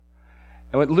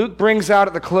And what Luke brings out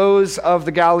at the close of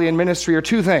the Galilean ministry are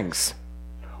two things.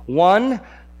 One,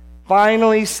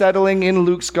 finally settling in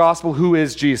Luke's gospel, who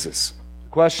is Jesus? A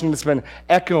question that's been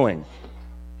echoing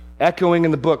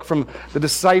in the book from the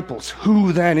disciples.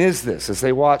 Who then is this? As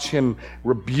they watch him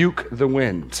rebuke the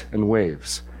wind and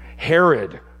waves.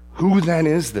 Herod, who then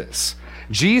is this?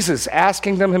 Jesus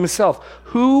asking them himself,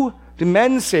 who do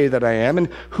men say that I am, and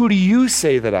who do you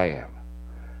say that I am?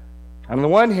 On the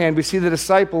one hand, we see the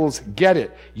disciples get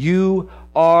it. You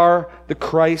are the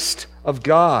Christ of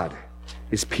God,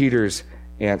 is Peter's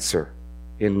answer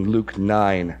in Luke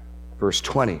 9, verse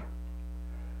 20.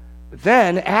 But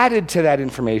then, added to that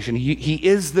information, he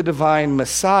is the divine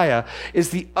Messiah,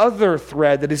 is the other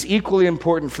thread that is equally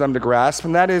important for them to grasp,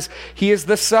 and that is, he is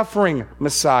the suffering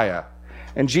Messiah.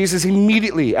 And Jesus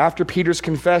immediately, after Peter's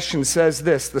confession, says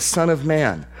this, the Son of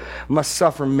Man must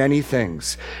suffer many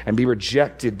things and be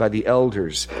rejected by the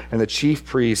elders and the chief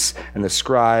priests and the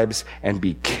scribes and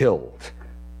be killed,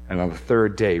 and on the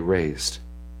third day raised.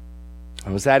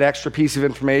 It was that extra piece of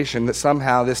information that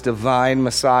somehow this divine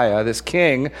Messiah, this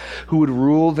king who would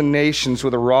rule the nations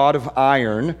with a rod of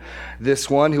iron, this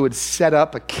one who would set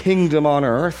up a kingdom on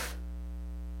earth,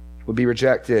 would be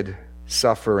rejected,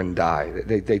 suffer, and die.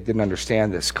 They didn't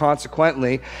understand this.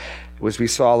 Consequently, as we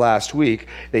saw last week,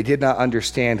 they did not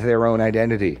understand their own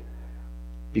identity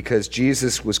because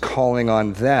Jesus was calling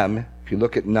on them. If you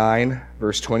look at 9,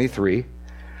 verse 23,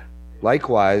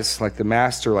 likewise, like the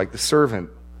master, like the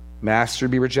servant, master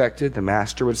would be rejected, the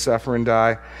master would suffer and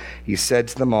die. He said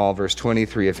to them all, verse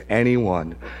 23, if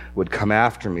anyone would come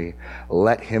after me,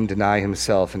 let him deny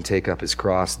himself and take up his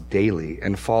cross daily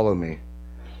and follow me.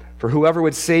 For whoever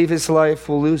would save his life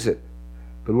will lose it,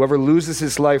 but whoever loses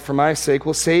his life for my sake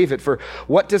will save it. For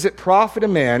what does it profit a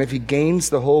man if he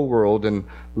gains the whole world and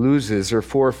loses or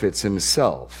forfeits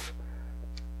himself?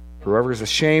 For whoever is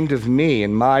ashamed of me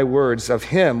and my words, of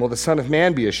him will the Son of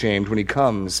Man be ashamed when he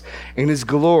comes in his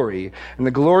glory, and the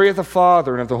glory of the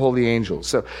Father and of the holy angels.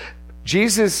 So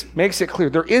Jesus makes it clear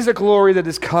there is a glory that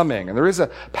is coming, and there is a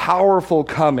powerful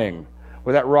coming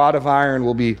where that rod of iron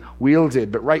will be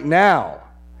wielded. But right now,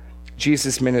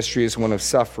 Jesus' ministry is one of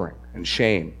suffering and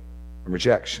shame and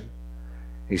rejection.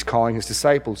 He's calling his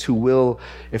disciples who will,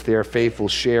 if they are faithful,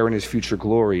 share in his future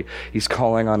glory. He's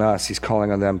calling on us, he's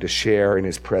calling on them to share in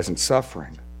his present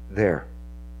suffering there.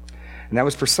 And that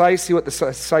was precisely what the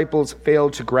disciples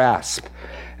failed to grasp.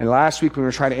 And last week when we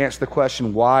were trying to answer the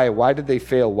question, why did they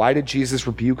fail? Why did Jesus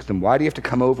rebuke them? Why do you have to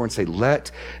come over and say,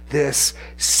 let this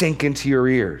sink into your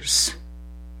ears?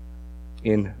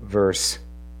 In verse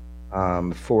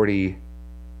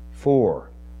 44,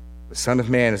 the Son of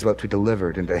Man is about to be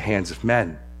delivered into the hands of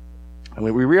men. And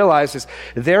what we realize is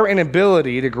their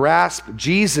inability to grasp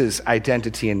Jesus'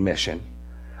 identity and mission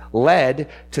led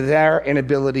to their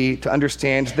inability to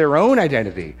understand their own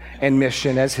identity and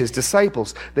mission as his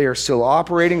disciples. They are still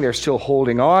operating, they're still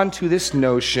holding on to this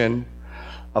notion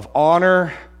of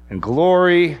honor and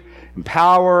glory and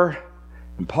power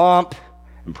and pomp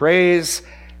and praise,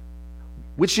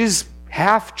 which is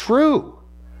half true.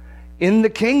 In the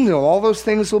kingdom, all those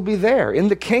things will be there. In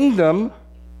the kingdom,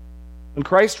 when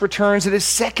Christ returns at his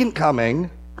second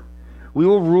coming, we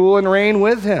will rule and reign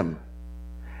with him.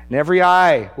 And every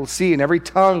eye will see and every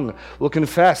tongue will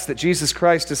confess that Jesus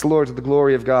Christ is Lord to the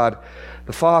glory of God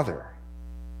the Father.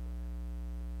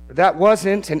 But that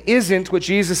wasn't and isn't what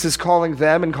Jesus is calling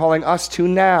them and calling us to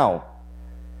now.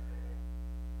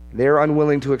 They're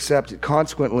unwilling to accept it.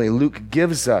 Consequently, Luke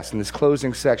gives us in this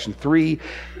closing section 3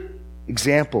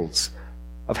 examples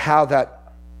of how that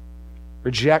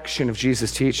rejection of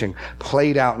Jesus' teaching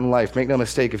played out in life. Make no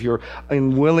mistake, if you're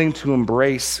unwilling to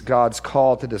embrace God's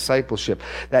call to discipleship,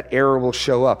 that error will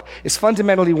show up. It's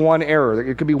fundamentally one error.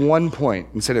 It could be 1 point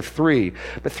instead of 3,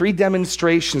 but 3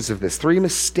 demonstrations of this, 3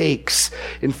 mistakes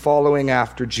in following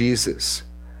after Jesus.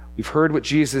 We've heard what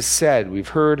Jesus said. We've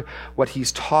heard what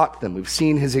he's taught them. We've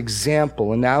seen his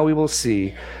example. And now we will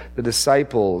see the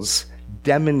disciples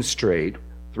demonstrate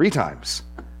 3 times.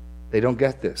 They don't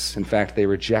get this. In fact, they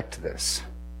reject this.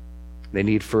 They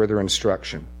need further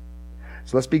instruction.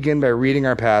 So let's begin by reading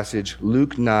our passage,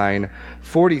 Luke 9,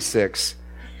 46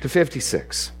 to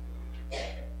 56.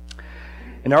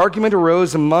 An argument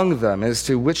arose among them as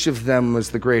to which of them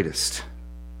was the greatest.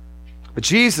 But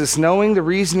Jesus, knowing the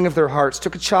reasoning of their hearts,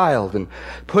 took a child and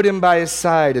put him by his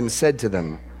side and said to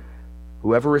them,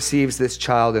 whoever receives this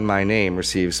child in my name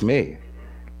receives me,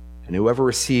 and whoever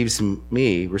receives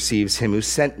me receives him who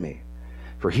sent me.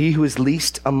 For he who is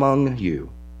least among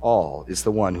you all is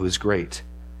the one who is great.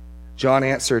 John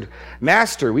answered,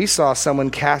 Master, we saw someone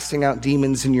casting out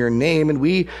demons in your name, and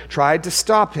we tried to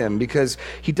stop him because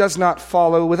he does not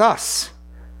follow with us.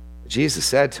 Jesus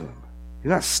said to him, "Do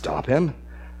not stop him.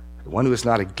 The one who is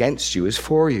not against you is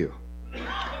for you."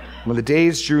 When the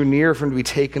days drew near for him to be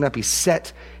taken up, he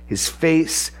set his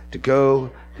face to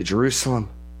go to Jerusalem.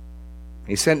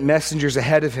 He sent messengers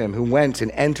ahead of him who went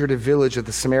and entered a village of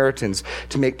the Samaritans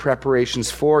to make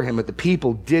preparations for him, but the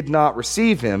people did not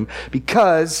receive him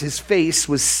because his face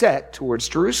was set towards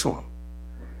Jerusalem.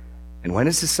 And when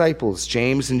his disciples,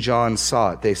 James and John,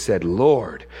 saw it, they said,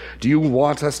 "Lord, do you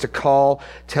want us to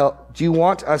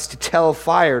tell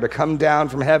fire to come down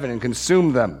from heaven and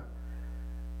consume them?"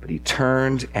 But he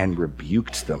turned and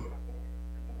rebuked them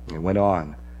and went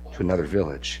on to another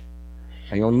village.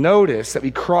 And you'll notice that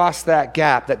we cross that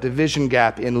gap, that division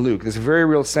gap in Luke. There's a very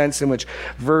real sense in which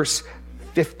verse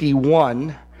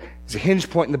 51 is a hinge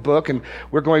point in the book, and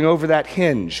we're going over that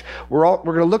hinge. We're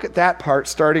going to look at that part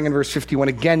starting in verse 51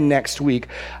 again next week.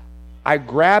 I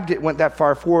grabbed it, went that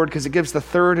far forward, because it gives the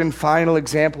third and final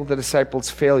example of the disciples'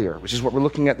 failure, which is what we're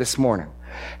looking at this morning.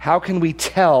 How can we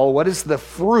tell what is the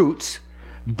fruit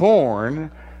born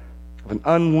of an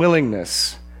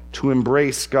unwillingness to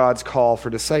embrace God's call for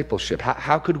discipleship?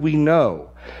 How could we know?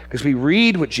 Because we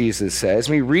read what Jesus says,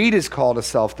 we read his call to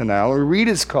self-denial, we read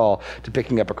his call to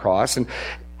picking up a cross, and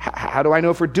how do I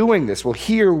know if we're doing this? Well,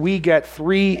 here we get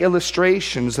 3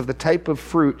 illustrations of the type of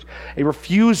fruit a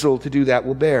refusal to do that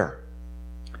will bear.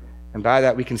 And by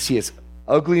that we can see its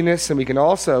ugliness, and we can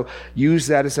also use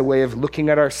that as a way of looking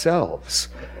at ourselves.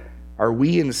 Are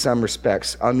we in some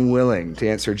respects unwilling to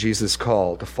answer Jesus'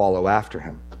 call to follow after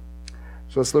him?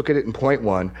 So let's look at it in point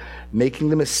 1, mistaking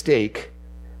the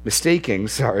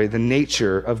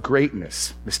nature of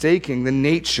greatness. Mistaking the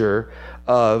nature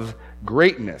of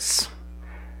greatness.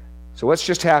 So what's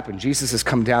just happened? Jesus has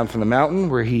come down from the mountain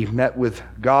where he met with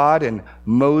God and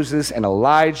Moses and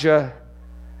Elijah,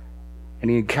 and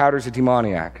he encounters a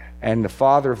demoniac. And the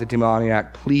father of the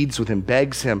demoniac pleads with him,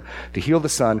 begs him to heal the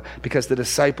son because the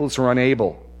disciples are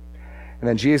unable. And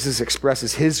then Jesus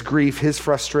expresses his grief, his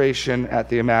frustration at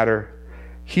the matter,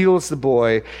 heals the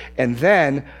boy, and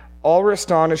then all were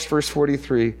astonished, verse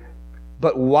 43,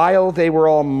 but while they were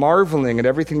all marveling at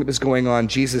everything that was going on,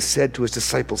 Jesus said to his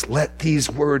disciples, "Let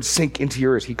these words sink into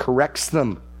your ears." He corrects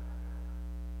them.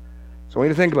 So I want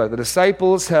you to think about it. The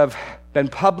disciples have been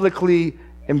publicly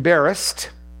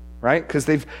embarrassed, right? Because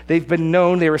they've been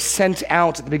known, they were sent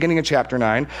out at the beginning of chapter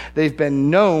 9. They've been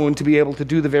known to be able to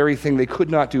do the very thing they could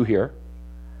not do here.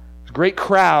 It's a great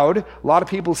crowd, a lot of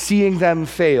people seeing them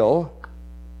fail.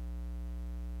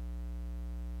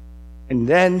 And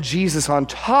then Jesus, on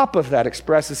top of that,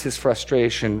 expresses his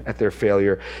frustration at their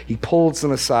failure. He pulls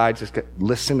them aside, just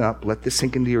listen up, let this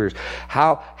sink into your ears.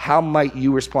 How might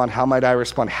you respond? How might I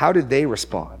respond? How did they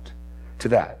respond to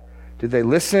that? Did they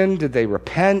listen? Did they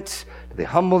repent? Did they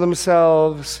humble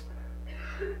themselves?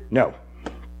 No.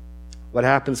 What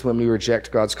happens when we reject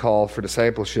God's call for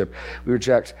discipleship? We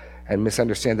reject and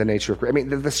misunderstand the nature of grace. I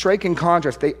mean, the striking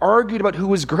contrast, they argued about who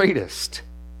was greatest.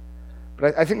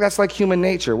 But I think that's like human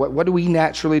nature. What do we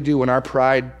naturally do when our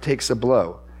pride takes a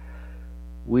blow?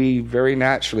 We very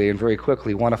naturally and very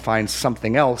quickly want to find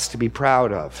something else to be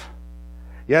proud of.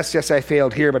 Yes, I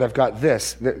failed here, but I've got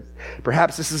this.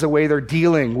 Perhaps this is a way they're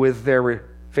dealing with their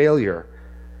failure,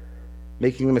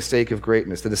 making the mistake of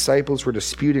greatness. The disciples were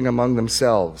disputing among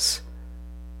themselves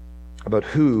about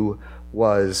who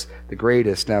was the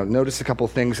greatest. Now, notice a couple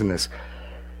things in this.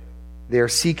 They are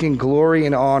seeking glory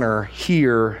and honor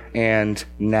here and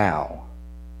now.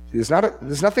 There's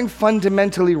nothing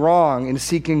fundamentally wrong in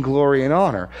seeking glory and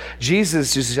honor.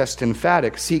 Jesus is just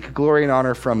emphatic. Seek glory and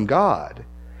honor from God.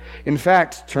 In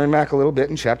fact, turn back a little bit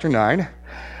in chapter 9.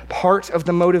 Part of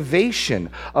the motivation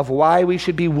of why we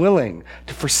should be willing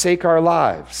to forsake our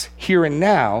lives here and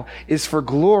now is for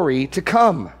glory to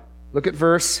come. Look at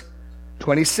verse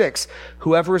 26,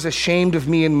 "Whoever is ashamed of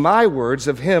me and my words,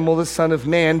 of him will the Son of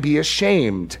Man be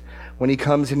ashamed when he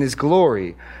comes in his glory,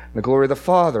 and the glory of the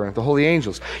Father and the holy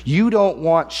angels." You don't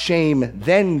want shame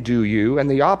then, do you? And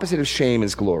the opposite of shame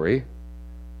is glory.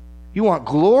 You want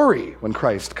glory when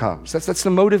Christ comes. That's the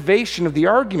motivation of the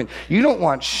argument. You don't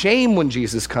want shame when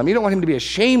Jesus comes. You don't want him to be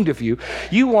ashamed of you.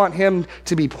 You want him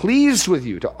to be pleased with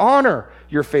you, to honor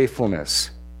your faithfulness.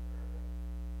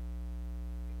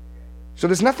 So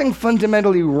there's nothing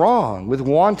fundamentally wrong with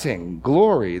wanting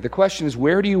glory. The question is,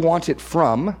 where do you want it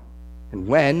from, and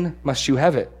when must you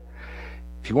have it?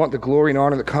 If you want the glory and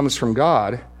honor that comes from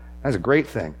God, that's a great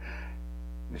thing.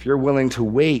 If you're willing to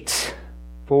wait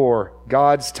for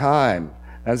God's time,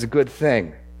 that's a good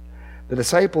thing. The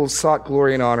disciples sought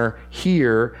glory and honor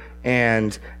here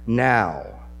and now.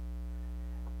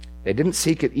 They didn't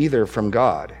seek it either from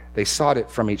God. They sought it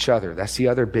from each other. That's the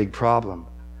other big problem.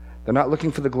 They're not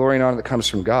looking for the glory and honor that comes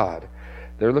from God.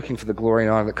 They're looking for the glory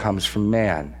and honor that comes from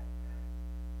man.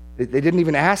 They didn't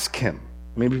even ask him.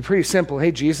 I mean, it'd be pretty simple.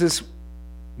 Hey, Jesus,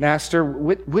 Master,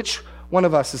 which one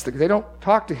of us is the... They don't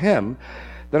talk to him.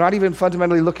 They're not even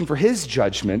fundamentally looking for his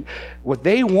judgment. What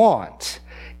they want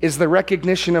is the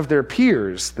recognition of their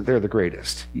peers that they're the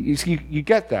greatest. You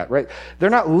get that, right? They're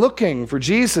not looking for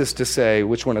Jesus to say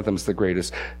which one of them is the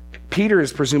greatest. Peter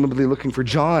is presumably looking for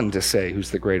John to say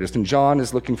who's the greatest, and John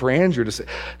is looking for Andrew to say.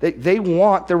 They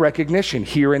want the recognition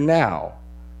here and now.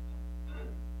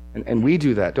 And we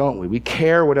do that, don't we? We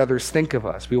care what others think of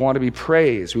us. We want to be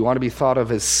praised. We want to be thought of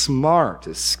as smart,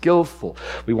 as skillful.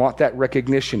 We want that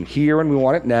recognition here, and we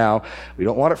want it now. We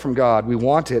don't want it from God. We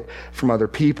want it from other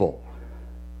people.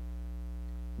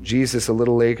 Jesus, a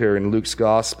little later in Luke's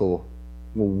gospel,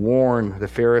 will warn the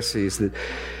Pharisees that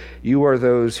you are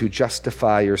those who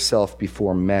justify yourself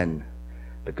before men,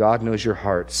 but God knows your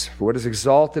hearts. For what is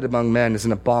exalted among men is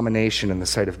an abomination in the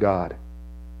sight of God.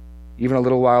 Even a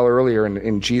little while earlier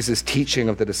in Jesus' teaching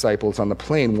of the disciples on the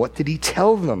plain, what did he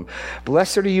tell them?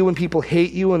 Blessed are you when people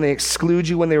hate you, when they exclude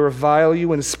you, when they revile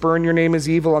you, and spurn your name as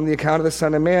evil on the account of the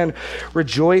Son of Man.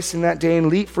 Rejoice in that day and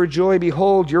leap for joy.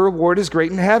 Behold, your reward is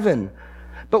great in heaven.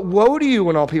 But woe to you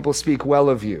when all people speak well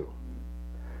of you,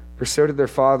 for so did their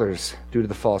fathers do to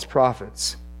the false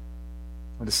prophets.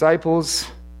 The disciples,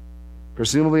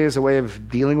 presumably as a way of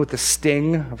dealing with the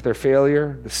sting of their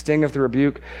failure, the sting of the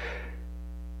rebuke,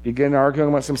 begin arguing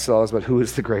amongst themselves about who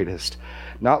is the greatest,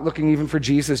 not looking even for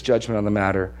Jesus' judgment on the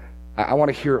matter. I want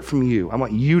to hear it from you. I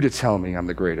want you to tell me I'm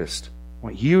the greatest. I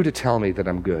want you to tell me that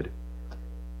I'm good.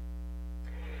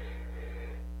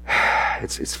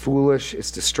 It's foolish.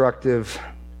 It's destructive.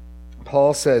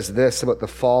 Paul says this about the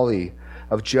folly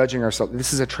of judging ourselves.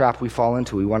 This is a trap we fall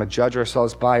into. We want to judge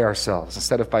ourselves by ourselves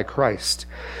instead of by Christ.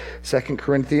 2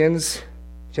 Corinthians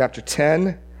chapter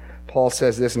 10, Paul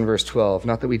says this in verse 12,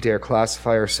 not that we dare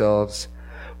classify ourselves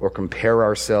or compare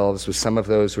ourselves with some of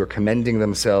those who are commending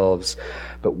themselves,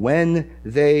 but when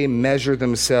they measure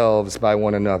themselves by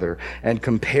one another and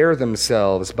compare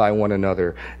themselves by one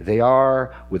another, they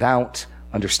are without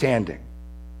understanding.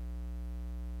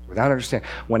 Without understanding.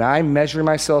 When I measure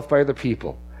myself by other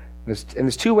people, and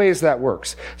there's two ways that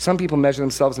works. Some people measure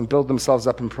themselves and build themselves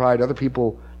up in pride. Other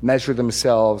people measure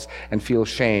themselves and feel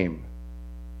shame.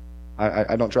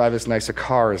 I don't drive as nice a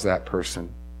car as that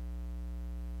person.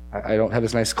 I don't have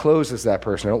as nice clothes as that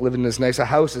person. I don't live in as nice a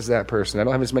house as that person. I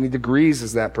don't have as many degrees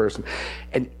as that person.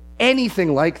 And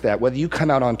anything like that, whether you come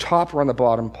out on top or on the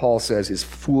bottom, Paul says, is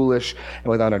foolish and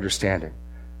without understanding.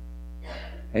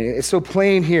 And it's so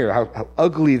plain here how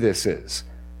ugly this is.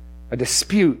 A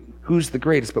dispute, who's the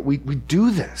greatest? But we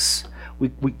do this.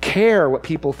 We care what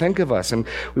people think of us, and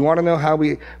we want to know how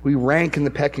we rank in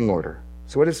the pecking order.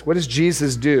 So what does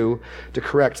Jesus do to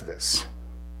correct this?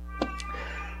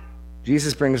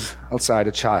 Jesus brings outside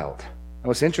a child. And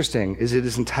what's interesting is it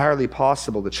is entirely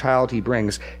possible the child he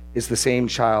brings is the same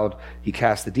child he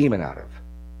cast the demon out of.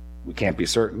 We can't be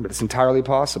certain, but it's entirely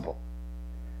possible.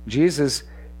 Jesus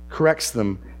corrects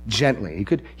them gently.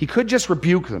 He could just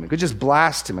rebuke them. He could just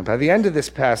blast them. And by the end of this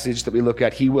passage that we look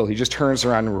at, he will. He just turns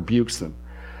around and rebukes them.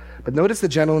 But notice the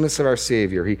gentleness of our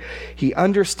Savior. He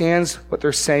understands what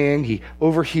they're saying. He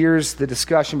overhears the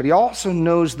discussion, but he also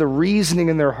knows the reasoning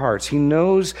in their hearts. He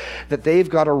knows that they've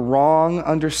got a wrong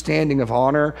understanding of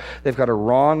honor. They've got a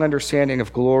wrong understanding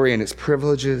of glory and its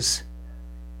privileges.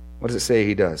 What does it say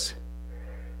he does?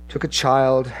 Took a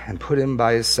child and put him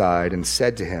by his side and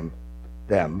said to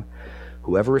them,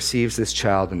 whoever receives this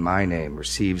child in my name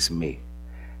receives me.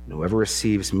 And whoever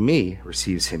receives me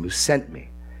receives him who sent me.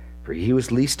 For he who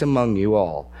is least among you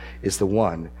all is the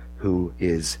one who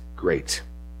is great.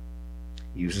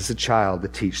 He uses a child to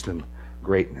teach them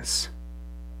greatness.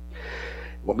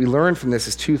 What we learn from this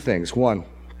is two things. One,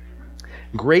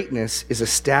 greatness is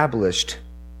established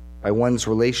by one's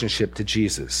relationship to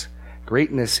Jesus.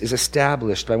 Greatness is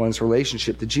established by one's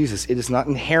relationship to Jesus. It is not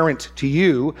inherent to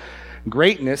you.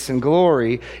 Greatness and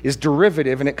glory is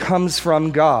derivative, and it comes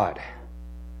from God.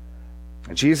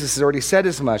 And Jesus has already said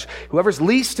as much. Whoever's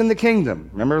least in the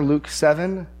kingdom, remember Luke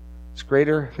 7, is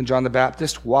greater than John the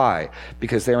Baptist. Why?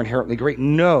 Because they're inherently great?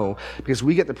 No, because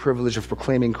we get the privilege of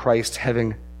proclaiming Christ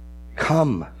having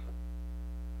come.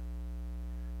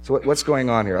 So what's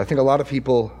going on here? I think a lot of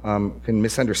people can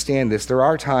misunderstand this. There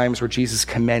are times where Jesus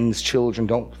commends children.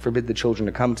 Don't forbid the children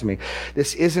to come to me.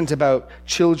 This isn't about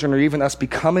children or even us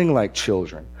becoming like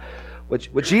children.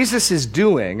 What Jesus is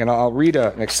doing, and I'll read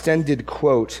an extended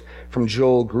quote from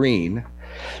Joel Green,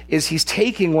 is he's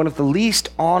taking one of the least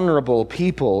honorable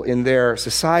people in their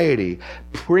society,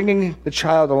 bringing the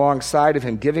child alongside of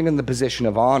him, giving him the position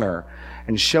of honor, and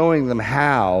and showing them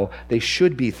how they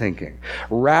should be thinking,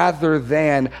 rather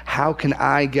than how can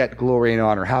I get glory and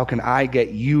honor? How can I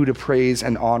get you to praise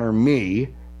and honor me?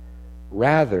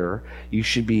 Rather, you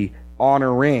should be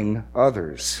honoring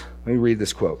others. Let me read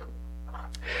this quote.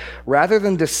 Rather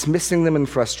than dismissing them in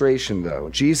frustration, though,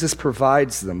 Jesus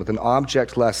provides them with an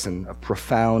object lesson of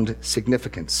profound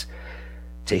significance.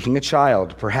 Taking a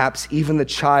child, perhaps even the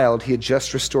child he had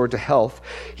just restored to health,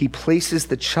 he places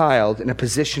the child in a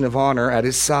position of honor at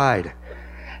his side,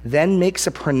 then makes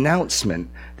a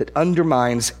pronouncement that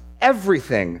undermines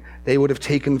everything they would have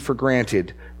taken for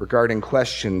granted regarding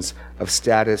questions of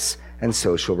status and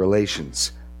social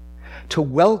relations. To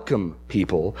welcome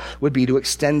people would be to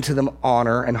extend to them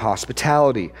honor and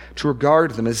hospitality, to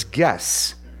regard them as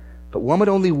guests. But one would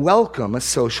only welcome a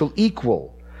social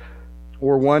equal,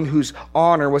 or one whose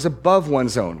honor was above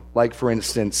one's own, like, for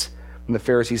instance, when the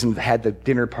Pharisees had the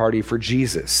dinner party for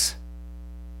Jesus,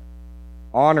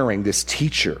 honoring this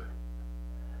teacher.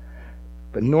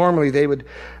 But normally they would,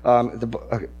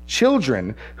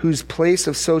 children whose place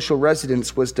of social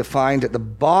residence was defined at the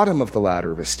bottom of the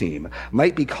ladder of esteem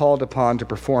might be called upon to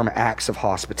perform acts of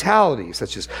hospitality,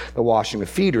 such as the washing of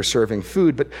feet or serving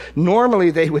food, but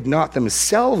normally they would not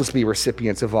themselves be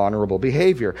recipients of honorable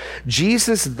behavior.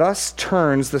 Jesus thus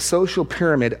turns the social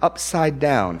pyramid upside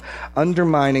down,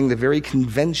 undermining the very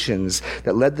conventions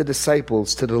that led the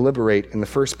disciples to deliberate in the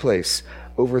first place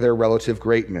over their relative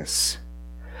greatness.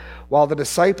 While the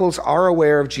disciples are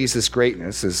aware of Jesus'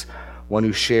 greatness as one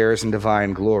who shares in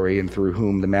divine glory and through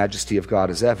whom the majesty of God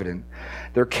is evident,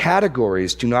 their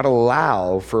categories do not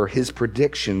allow for his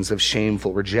predictions of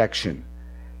shameful rejection.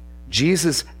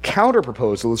 Jesus'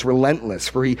 counterproposal is relentless,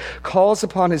 for he calls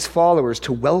upon his followers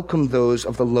to welcome those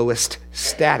of the lowest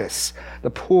status, the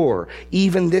poor,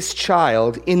 even this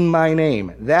child, in my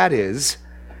name. That is,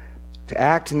 to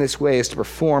act in this way is to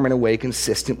perform in a way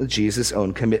consistent with Jesus'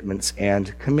 own commitments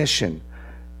and commission.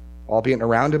 Albeit in a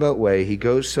roundabout way, he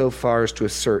goes so far as to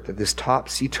assert that this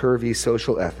topsy-turvy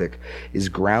social ethic is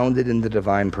grounded in the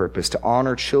divine purpose. To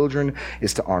honor children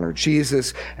is to honor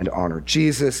Jesus, and to honor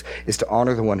Jesus is to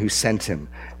honor the one who sent him,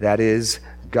 that is,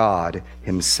 God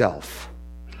himself.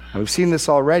 And we've seen this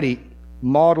already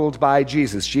modeled by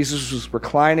Jesus. Jesus was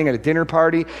reclining at a dinner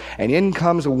party, and in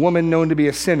comes a woman known to be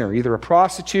a sinner, either a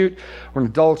prostitute or an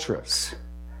adulteress.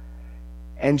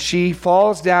 And she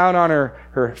falls down on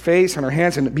her face, on her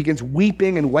hands, and begins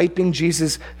weeping and wiping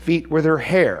Jesus' feet with her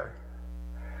hair.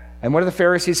 And what are the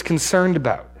Pharisees concerned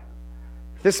about?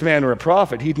 If this man were a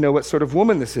prophet, he'd know what sort of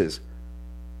woman this is.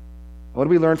 What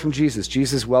do we learn from Jesus?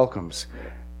 Jesus welcomes.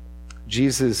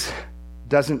 Jesus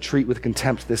doesn't treat with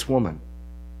contempt this woman.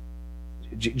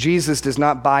 Jesus does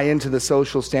not buy into the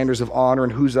social standards of honor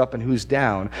and who's up and who's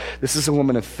down. This is a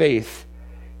woman of faith.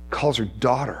 He calls her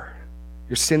daughter.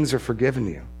 Your sins are forgiven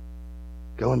you.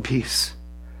 Go in peace.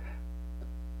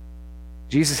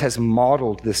 Jesus has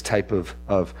modeled this type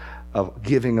of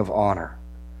giving of honor.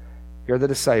 Here are the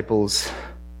disciples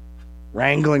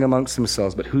wrangling amongst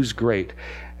themselves, but who's great?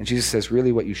 And Jesus says,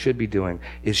 really what you should be doing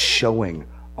is showing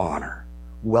honor,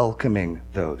 welcoming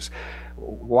those.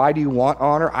 Why do you want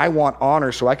honor? I want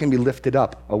honor so I can be lifted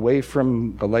up away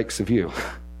from the likes of you.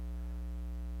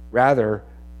 Rather,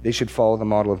 they should follow the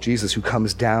model of Jesus, who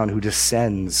comes down, who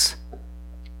descends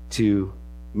to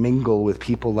mingle with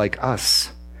people like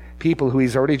us. People who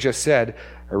he's already just said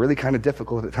are really kind of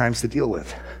difficult at times to deal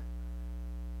with.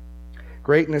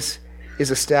 Greatness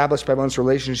is established by one's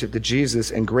relationship to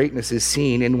Jesus, and greatness is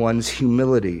seen in one's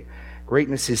humility.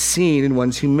 Greatness is seen in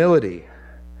one's humility.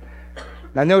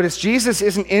 Now notice, Jesus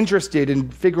isn't interested in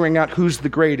figuring out who's the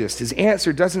greatest. His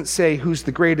answer doesn't say who's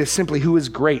the greatest, simply who is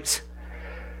great.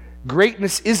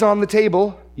 Greatness is on the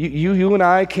table. You and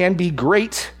I can be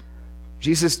great.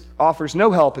 Jesus offers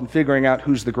no help in figuring out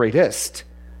who's the greatest.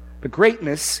 But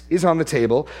greatness is on the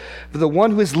table. For the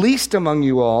one who is least among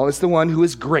you all is the one who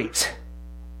is great.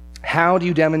 How do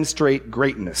you demonstrate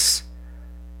greatness?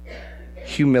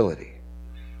 Humility.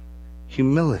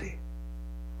 Humility.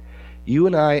 You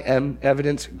and I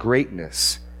evidence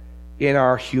greatness in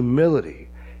our humility,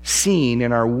 seen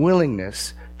in our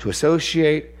willingness to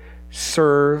associate,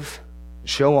 serve,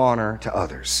 show honor to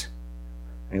others.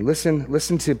 And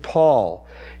listen to Paul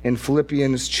in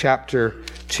Philippians chapter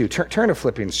 2. Turn to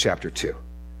Philippians chapter 2.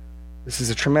 This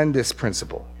is a tremendous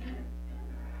principle.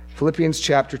 Philippians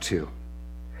chapter 2.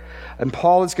 And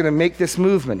Paul is going to make this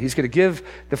movement. He's going to give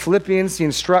the Philippians the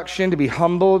instruction to be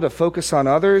humble, to focus on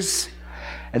others,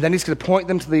 and then he's going to point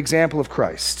them to the example of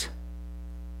Christ.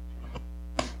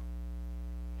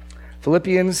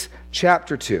 Philippians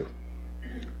chapter 2.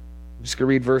 I'm just going to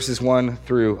read verses 1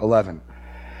 through 11.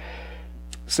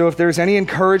 So if there's any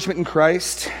encouragement in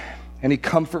Christ, any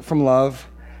comfort from love,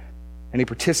 any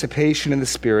participation in the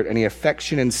Spirit, any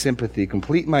affection and sympathy,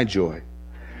 complete my joy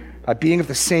by being of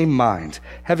the same mind,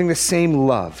 having the same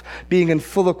love, being in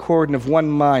full accord and of one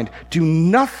mind. Do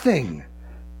nothing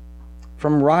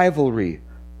from rivalry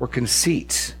or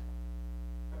conceit.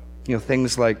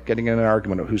 Things like getting in an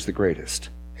argument of who's the greatest.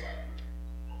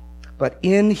 But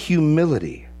in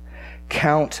humility,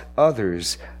 count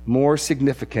others more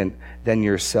significant than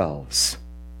yourselves.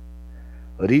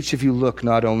 Let each of you look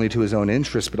not only to his own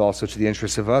interests, but also to the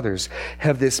interests of others.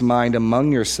 Have this mind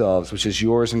among yourselves, which is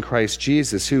yours in Christ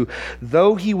Jesus, who,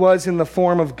 though he was in the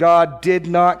form of God, did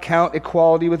not count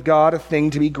equality with God a thing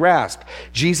to be grasped.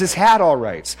 Jesus had all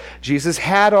rights. Jesus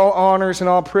had all honors and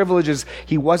all privileges.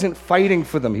 He wasn't fighting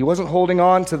for them. He wasn't holding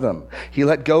on to them. He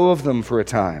let go of them for a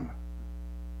time.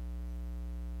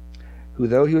 Who,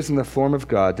 though he was in the form of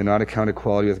God, did not account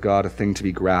equality with God a thing to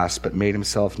be grasped, but made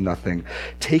himself nothing,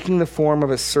 taking the form of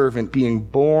a servant, being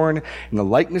born in the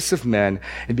likeness of men,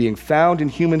 and being found in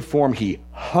human form, he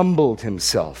humbled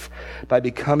himself by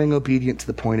becoming obedient to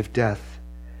the point of death,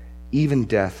 even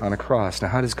death on a cross. Now,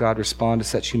 how does God respond to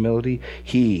such humility?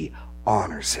 He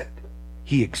honors it.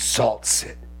 He exalts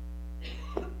it.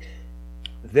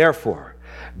 Therefore,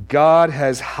 God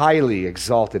has highly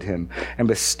exalted him and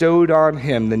bestowed on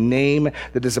him the name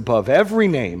that is above every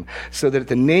name, so that at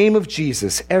the name of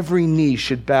Jesus every knee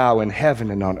should bow in heaven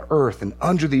and on earth and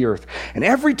under the earth, and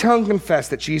every tongue confess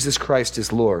that Jesus Christ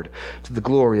is Lord, to the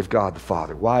glory of God the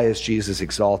Father. Why is Jesus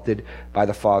exalted by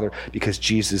the Father? Because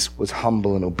Jesus was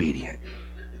humble and obedient.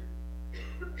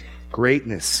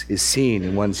 Greatness is seen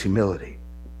in one's humility.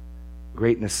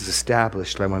 Greatness is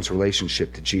established by one's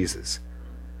relationship to Jesus.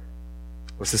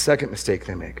 What's the second mistake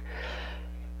they make?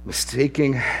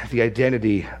 Mistaking the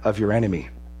identity of your enemy.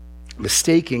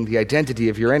 Mistaking the identity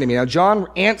of your enemy. Now, John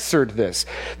answered this.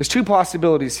 There's two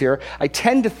possibilities here. I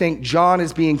tend to think John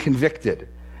is being convicted.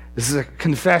 This is a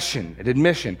confession, an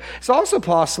admission. It's also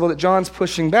possible that John's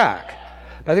pushing back.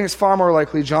 I think it's far more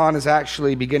likely John is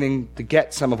actually beginning to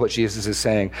get some of what Jesus is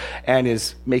saying and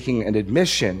is making an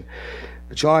admission.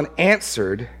 John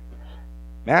answered,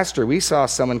 Master, we saw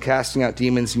someone casting out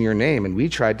demons in your name, and we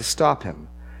tried to stop him,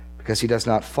 because he does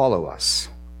not follow us.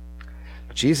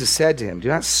 But Jesus said to him, do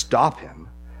not stop him,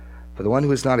 for the one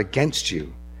who is not against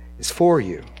you is for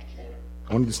you.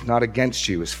 The one who is not against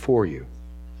you is for you.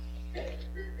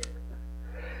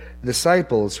 The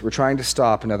disciples were trying to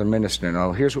stop another minister.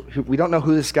 Now, we don't know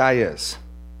who this guy is.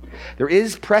 There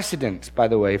is precedent, by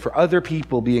the way, for other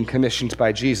people being commissioned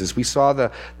by Jesus. We saw the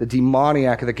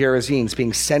demoniac of the Gerasenes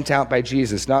being sent out by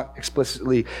Jesus, not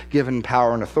explicitly given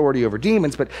power and authority over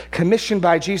demons, but commissioned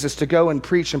by Jesus to go and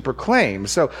preach and proclaim.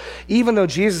 So even though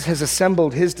Jesus has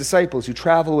assembled his disciples who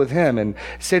travel with him and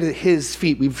sit at his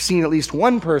feet, we've seen at least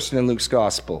one person in Luke's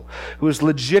gospel who is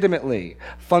legitimately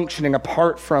functioning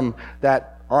apart from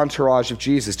that entourage of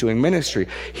Jesus doing ministry.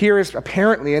 Here is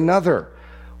apparently another.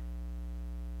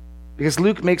 Because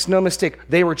Luke makes no mistake.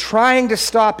 They were trying to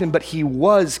stop him, but he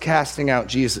was casting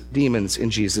out demons in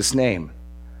Jesus' name.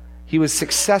 He was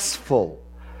successful.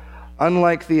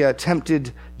 Unlike the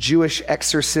attempted Jewish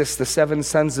exorcists, the 7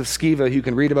 sons of Sceva, who you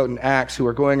can read about in Acts, who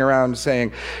are going around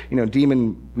saying,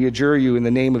 demon, we adjure you in the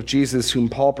name of Jesus, whom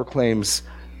Paul proclaims,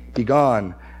 be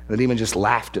gone. And the demon just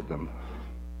laughed at them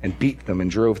and beat them and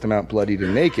drove them out bloodied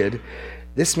and naked.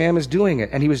 This man was doing it,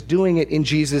 and he was doing it in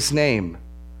Jesus' name,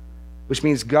 which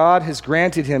means God has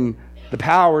granted him the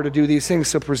power to do these things.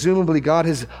 So presumably God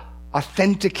has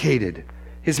authenticated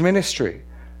his ministry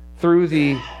through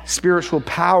the spiritual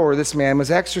power this man was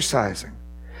exercising.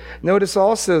 Notice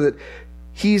also that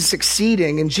he's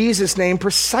succeeding in Jesus' name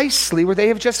precisely where they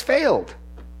have just failed.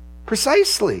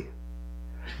 Precisely.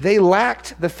 They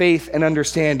lacked the faith and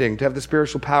understanding to have the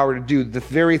spiritual power to do the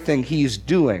very thing he's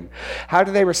doing. How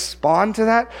do they respond to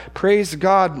that? Praise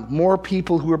God, more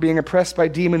people who are being oppressed by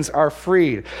demons are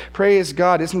freed. Praise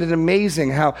God, isn't it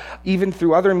amazing how even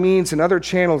through other means and other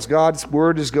channels, God's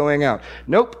word is going out?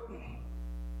 Nope.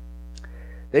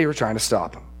 They were trying to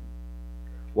stop him.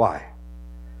 Why?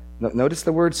 Notice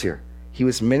the words here. He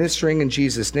was ministering in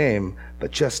Jesus' name, but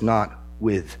just not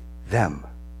with them.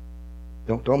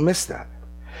 Don't miss that.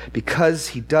 Because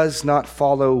he does not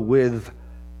follow with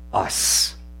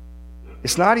us.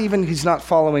 It's not even he's not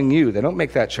following you. They don't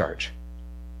make that charge.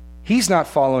 He's not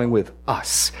following with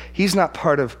us. He's not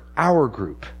part of our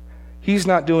group. He's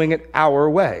not doing it our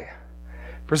way.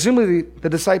 Presumably, the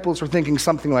disciples were thinking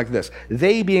something like this.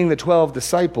 They, being the 12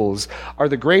 disciples, are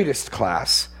the greatest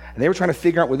class. And they were trying to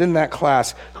figure out within that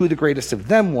class who the greatest of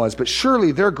them was. But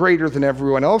surely they're greater than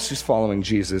everyone else who's following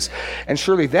Jesus. And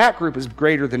surely that group is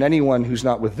greater than anyone who's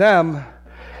not with them.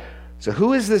 So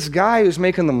who is this guy who's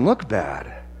making them look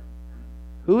bad?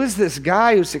 Who is this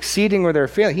guy who's succeeding where they're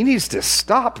failing? He needs to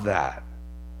stop that.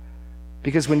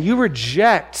 Because when you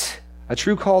reject a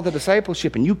true call to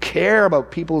discipleship and you care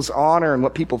about people's honor and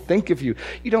what people think of you,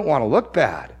 you don't want to look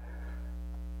bad.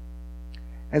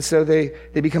 And so they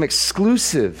become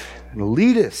exclusive and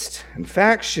elitist and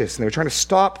factious, and they're trying to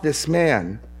stop this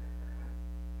man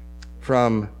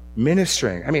from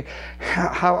ministering. I mean,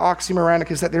 how oxymoronic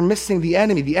is that? They're missing the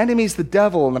enemy. The enemy is the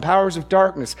devil and the powers of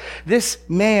darkness. This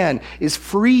man is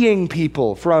freeing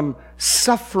people from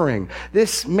suffering.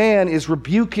 This man is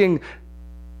rebuking,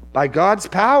 by God's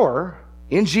power,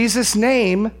 in Jesus'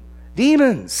 name,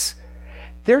 demons.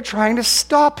 They're trying to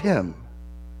stop him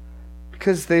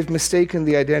because they've mistaken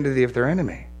the identity of their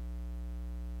enemy.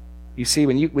 You see,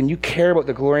 when you care about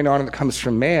the glory and honor that comes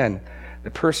from man,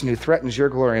 the person who threatens your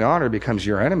glory and honor becomes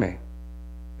your enemy.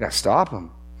 You got to stop him.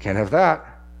 Can't have that.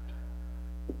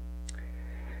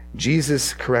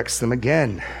 Jesus corrects them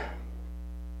again.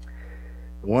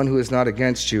 The one who is not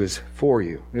against you is for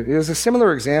you. There's a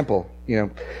similar example.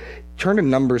 Turn to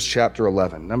Numbers chapter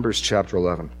 11. Numbers chapter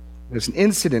 11. There's an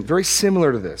incident very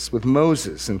similar to this with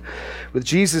Moses, and with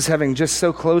Jesus having just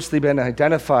so closely been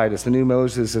identified as the new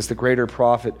Moses, as the greater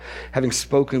prophet, having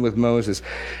spoken with Moses.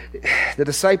 The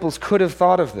disciples could have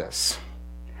thought of this.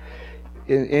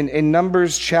 In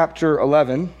Numbers chapter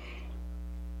 11,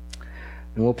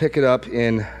 and we'll pick it up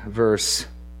in verse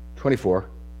 24.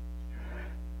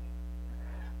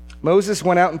 Moses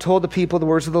went out and told the people the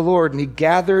words of the Lord, and he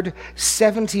gathered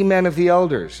 70 men of the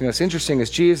elders. It's interesting,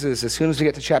 as Jesus, as soon as we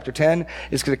get to chapter 10,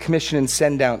 is going to commission and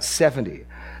send out 70.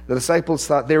 The disciples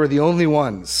thought they were the only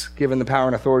ones given the power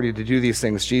and authority to do these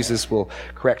things. Jesus will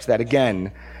correct that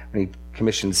again when he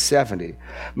commissions 70.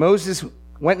 Moses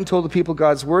went and told the people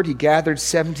God's word. He gathered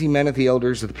 70 men of the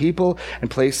elders of the people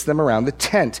and placed them around the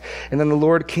tent. And then the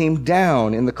Lord came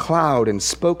down in the cloud and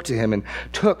spoke to him and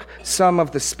took some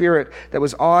of the Spirit that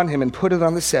was on him and put it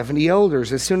on the 70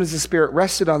 elders. As soon as the Spirit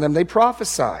rested on them, they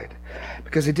prophesied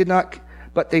because they did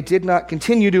not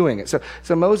continue doing it.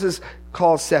 So Moses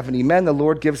calls 70 men. The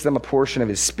Lord gives them a portion of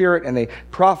his Spirit and they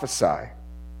prophesy.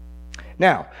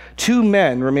 Now, 2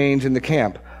 men remained in the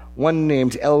camp. One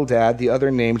named Eldad, the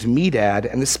other named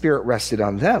Medad, and the Spirit rested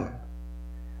on them.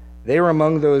 They were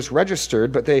among those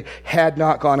registered, but they had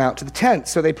not gone out to the tent,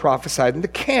 so they prophesied in the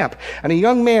camp. And a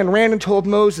young man ran and told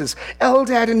Moses,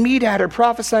 Eldad and Medad are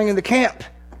prophesying in the camp.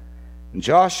 And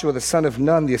Joshua, the son of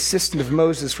Nun, the assistant of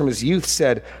Moses from his youth,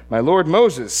 said, My lord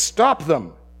Moses, stop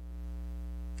them.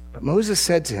 But Moses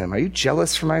said to him, Are you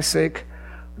jealous for my sake?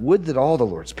 Would that all the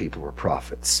Lord's people were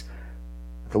prophets,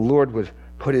 that the Lord would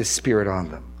put his Spirit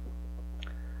on them.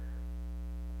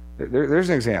 There's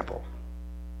an example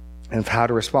of how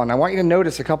to respond. I want you to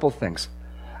notice a couple of things.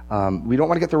 We don't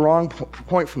want to get the wrong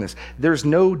point from this. There's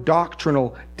no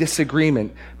doctrinal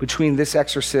disagreement between this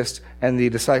exorcist and the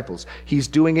disciples. He's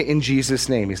doing it in Jesus'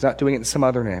 name. He's not doing it in some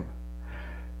other name.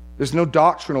 There's no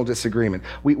doctrinal disagreement.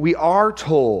 We are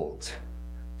told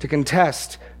to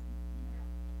contest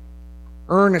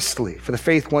earnestly for the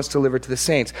faith once delivered to the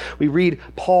saints. We read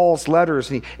Paul's letters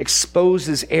and he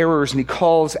exposes errors and he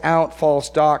calls out false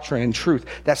doctrine and truth.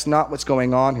 That's not what's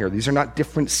going on here. These are not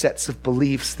different sets of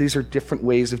beliefs. These are different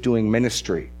ways of doing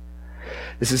ministry.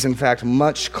 This is in fact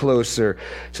much closer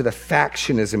to the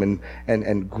factionism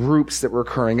and groups that were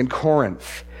occurring in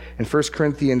Corinth. In 1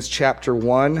 Corinthians chapter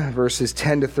 1, verses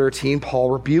 10 to 13,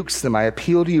 Paul rebukes them. I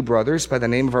appeal to you, brothers, by the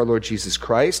name of our Lord Jesus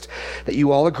Christ, that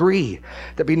you all agree,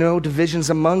 that be no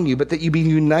divisions among you, but that you be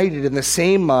united in the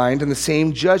same mind and the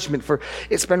same judgment. For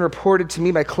it's been reported to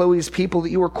me by Chloe's people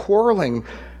that you are quarreling.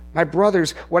 My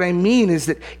brothers, what I mean is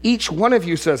that each one of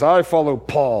you says, I follow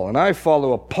Paul, and I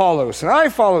follow Apollos, and I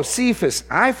follow Cephas,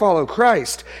 I follow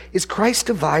Christ. Is Christ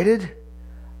divided?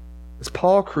 Is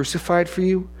Paul crucified for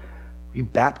you? Were you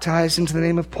baptized into the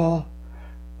name of Paul?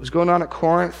 What was going on at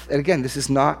Corinth? And again, this is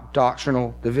not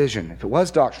doctrinal division. If it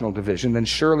was doctrinal division, then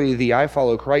surely the I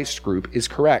follow Christ group is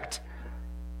correct.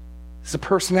 It's a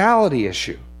personality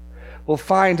issue. We'll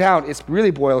find out it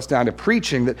really boils down to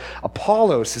preaching that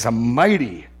Apollos is a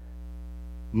mighty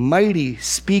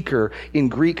speaker in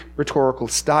Greek rhetorical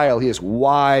style. He has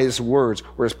wise words,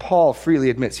 whereas Paul freely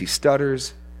admits he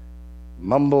stutters,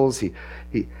 mumbles,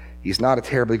 he's not a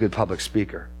terribly good public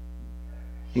speaker.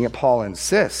 And yet Paul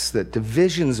insists that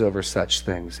divisions over such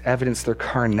things evidence their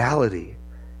carnality,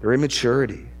 their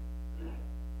immaturity.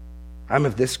 I'm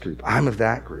of this group, I'm of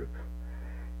that group.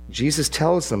 Jesus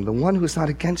tells them, the one who is not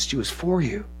against you is for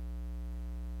you.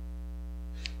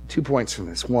 2 points from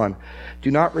this. 1,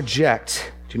 do not reject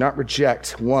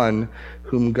one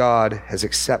whom God has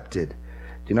accepted.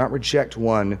 Do not reject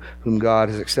one whom God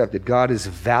has accepted. God was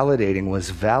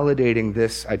validating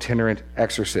this itinerant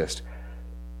exorcist.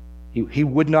 He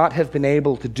would not have been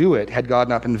able to do it had God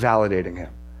not been validating him.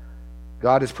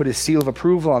 God has put his seal of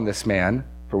approval on this man,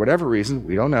 for whatever reason,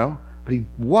 we don't know, but he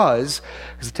was,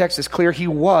 because the text is clear, he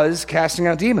was casting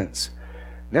out demons.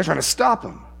 And they're trying to stop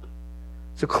him.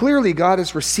 So clearly God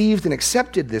has received and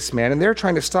accepted this man, and they're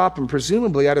trying to stop him,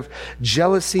 presumably out of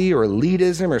jealousy or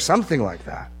elitism or something like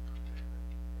that.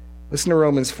 Listen to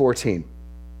Romans 14,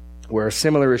 where a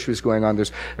similar issue is going on.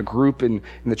 There's a group in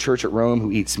the church at Rome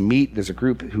who eats meat. There's a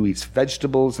group who eats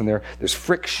vegetables, and there's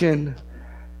friction.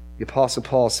 The Apostle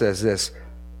Paul says this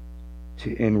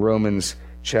in Romans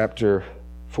chapter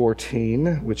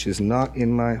 14, which is not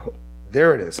in my...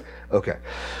 There it is. Okay.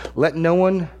 Let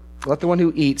the one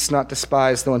who eats not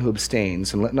despise the one who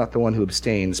abstains, and let not the one who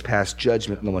abstains pass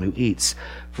judgment on the one who eats,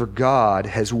 for God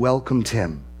has welcomed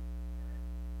him.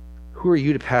 Who are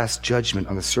you to pass judgment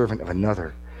on the servant of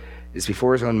another? It is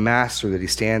before his own master that he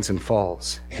stands and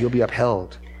falls. He'll be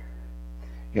upheld.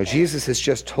 Jesus has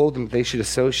just told them that they should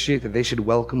associate, that they should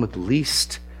welcome with the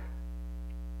least.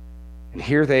 And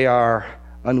here they are,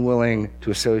 unwilling to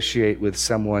associate with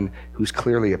someone who's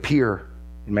clearly a peer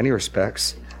in many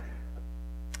respects.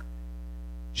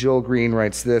 Joel Green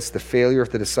writes this: the failure of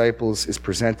the disciples is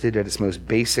presented at its most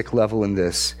basic level in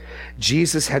this.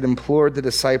 Jesus had implored the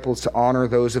disciples to honor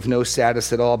those of no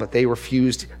status at all, but they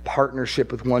refused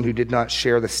partnership with one who did not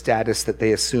share the status that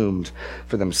they assumed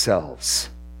for themselves.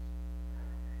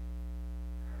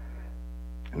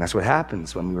 And that's what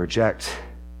happens when we reject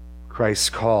Christ's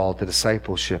call to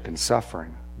discipleship and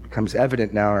suffering. It becomes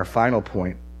evident now in our final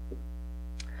point.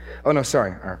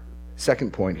 Our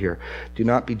second point here. Do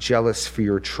not be jealous for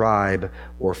your tribe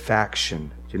or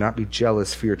faction. Do not be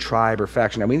jealous for your tribe or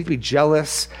faction. Now, we need to be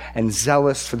jealous and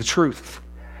zealous for the truth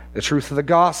of the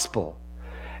gospel.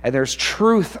 And there's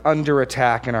truth under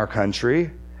attack in our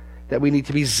country that we need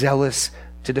to be zealous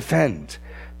to defend.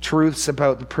 Truths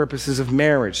about the purposes of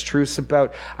marriage, truths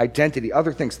about identity,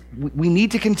 other things. We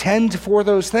need to contend for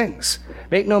those things.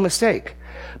 Make no mistake.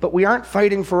 But we aren't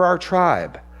fighting for our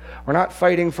tribe. We're not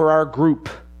fighting for our group.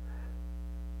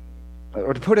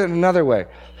 Or to put it another way,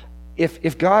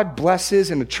 if God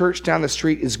blesses and the church down the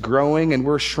street is growing and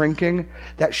we're shrinking,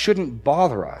 that shouldn't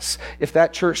bother us if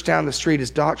that church down the street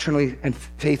is doctrinally and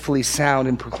faithfully sound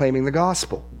in proclaiming the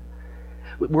gospel.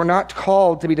 We're not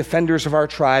called to be defenders of our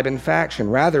tribe and faction.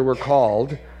 Rather, we're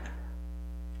called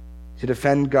to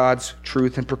defend God's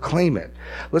truth and proclaim it.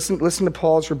 Listen to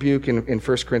Paul's rebuke in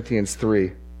 1 Corinthians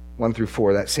 3, 1 through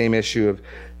 4, that same issue of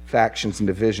factions and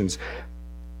divisions.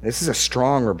 This is a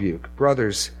strong rebuke.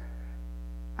 Brothers,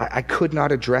 I could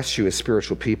not address you as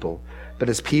spiritual people, but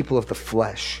as people of the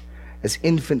flesh, as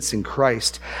infants in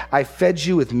Christ. I fed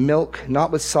you with milk,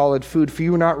 not with solid food, for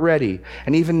you were not ready.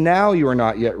 And even now you are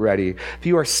not yet ready, for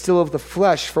you are still of the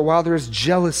flesh. For while there is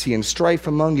jealousy and strife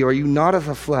among you, are you not of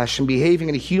the flesh and behaving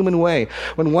in a human way?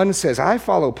 When one says, I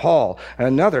follow Paul, and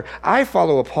another, I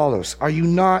follow Apollos, are you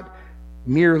not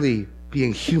merely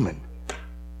being human?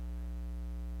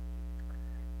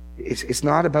 It's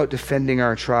not about defending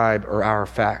our tribe or our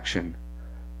faction.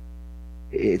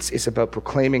 It's about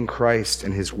proclaiming Christ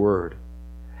and his word.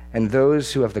 And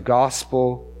those who have the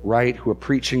gospel right, who are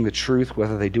preaching the truth,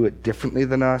 whether they do it differently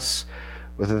than us,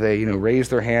 whether they raise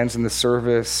their hands in the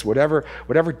service, whatever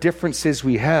differences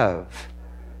we have,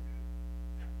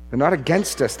 they're not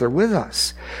against us, they're with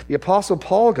us. The Apostle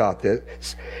Paul got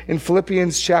this in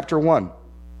Philippians chapter 1.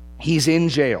 He's in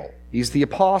jail. He's the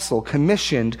apostle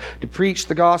commissioned to preach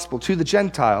the gospel to the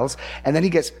Gentiles, and then he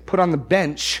gets put on the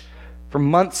bench for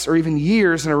months or even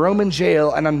years in a Roman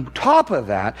jail, and on top of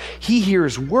that, he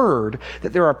hears word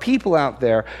that there are people out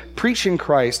there preaching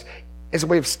Christ as a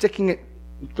way of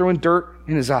throwing dirt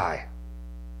in his eye.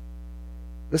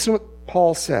 Listen to what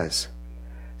Paul says.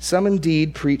 Some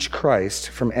indeed preach Christ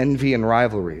from envy and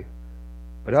rivalry,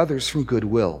 but others from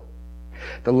goodwill.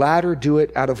 The latter do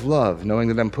it out of love, knowing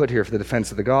that I'm put here for the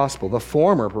defense of the gospel. The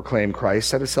former proclaim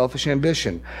Christ out of selfish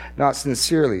ambition, not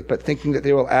sincerely, but thinking that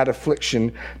they will add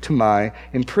affliction to my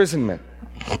imprisonment.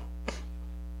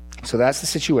 So that's the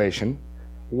situation.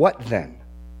 What then?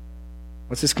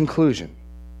 What's his conclusion?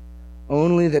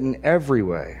 Only that in every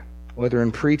way, whether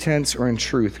in pretense or in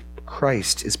truth,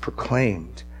 Christ is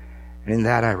proclaimed, and in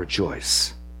that I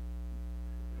rejoice.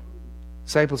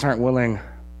 Disciples aren't willing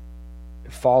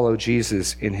follow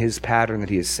Jesus in his pattern that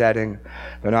he is setting.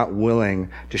 They're not willing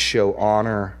to show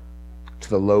honor to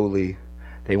the lowly.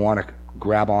 They want to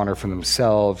grab honor for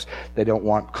themselves. They don't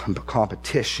want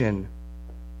competition.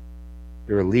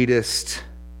 They're elitist,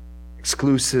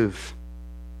 exclusive.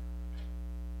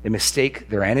 They mistake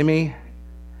their enemy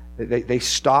They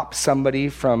stop somebody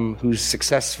from who's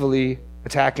successfully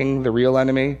attacking the real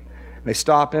enemy. They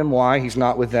stop him. Why? He's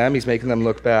not with them. He's making them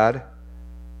look bad.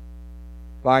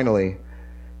 Finally,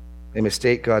 they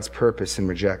mistake God's purpose in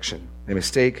rejection. They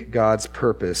mistake God's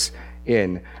purpose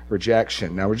in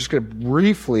rejection. Now, we're just going to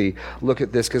briefly look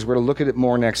at this because we're going to look at it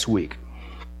more next week.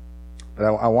 But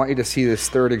I want you to see this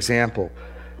third example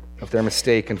of their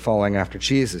mistake in following after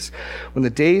Jesus. When the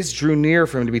days drew near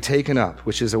for him to be taken up,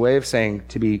 which is a way of saying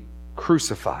to be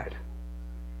crucified,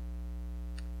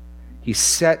 he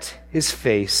set his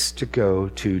face to go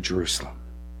to Jerusalem.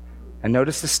 And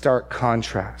notice the stark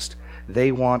contrast.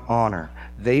 They want honor.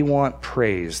 They want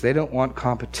praise. They don't want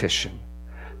competition.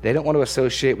 They don't want to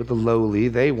associate with the lowly.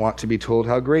 They want to be told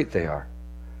how great they are.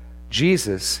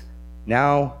 Jesus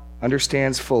now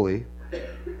understands fully.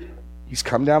 He's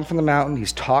come down from the mountain.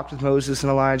 He's talked with Moses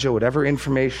and Elijah. Whatever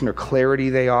information or clarity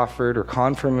they offered or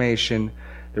confirmation,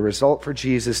 the result for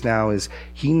Jesus now is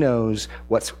he knows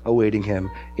what's awaiting him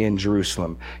in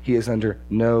Jerusalem. He is under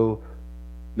no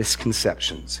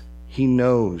misconceptions. He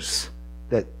knows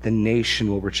that the nation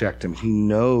will reject him. He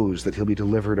knows that he'll be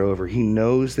delivered over. He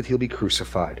knows that he'll be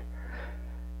crucified.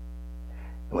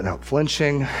 And without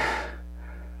flinching,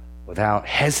 without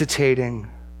hesitating,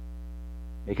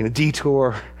 making a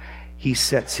detour, he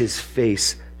sets his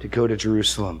face to go to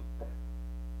Jerusalem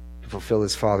to fulfill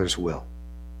his Father's will.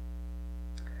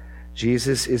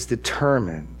 Jesus is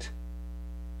determined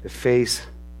to face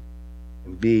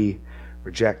and be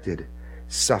rejected,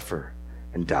 suffer,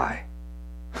 and die.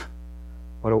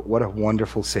 What a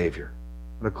wonderful Savior.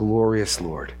 What a glorious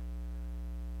Lord.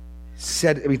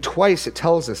 Twice it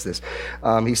tells us this.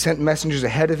 He sent messengers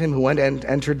ahead of him who went and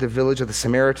entered the village of the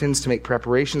Samaritans to make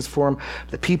preparations for him.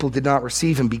 The people did not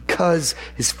receive him because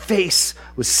his face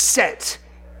was set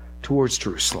towards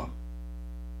Jerusalem.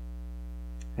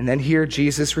 And then here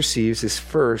Jesus receives his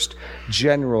first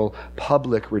general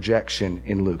public rejection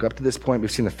in Luke. Up to this point, we've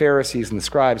seen the Pharisees and the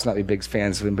scribes not be big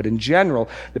fans of him, but in general,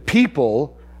 the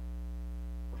people,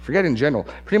 forget in general,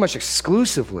 pretty much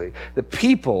exclusively, the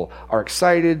people are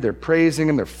excited, they're praising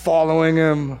him, they're following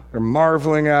him, they're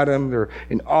marveling at him, they're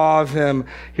in awe of him.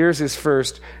 Here's his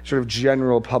first sort of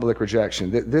general public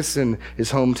rejection. This in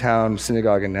his hometown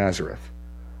synagogue in Nazareth.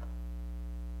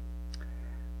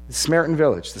 The Samaritan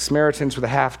village. The Samaritans were the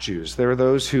half-Jews. They were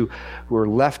those who were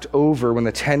left over when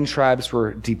the 10 tribes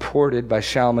were deported by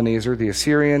Shalmaneser, the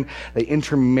Assyrian. They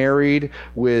intermarried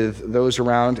with those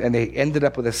around, and they ended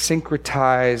up with a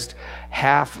syncretized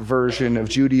half version of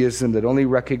Judaism that only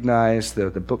recognized the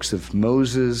books of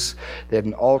Moses. They had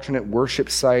an alternate worship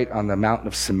site on the mountain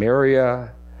of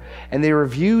Samaria. And they were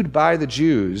viewed by the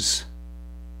Jews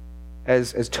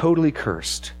as totally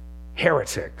cursed,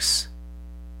 heretics.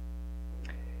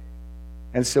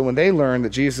 And so when they learn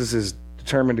that Jesus is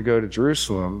determined to go to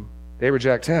Jerusalem, they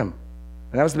reject him.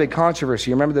 And that was the big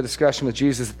controversy. You remember the discussion with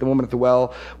Jesus at the woman at the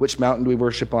well, which mountain do we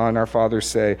worship on? Our fathers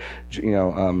say,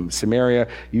 Samaria.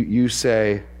 You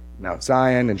say Mount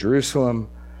Zion and Jerusalem.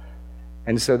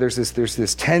 And so there's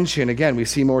this tension. Again, we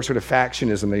see more sort of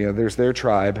factionism. There's their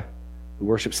tribe who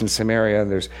worships in Samaria,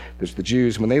 and there's the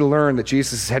Jews. When they learn that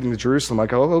Jesus is heading to Jerusalem,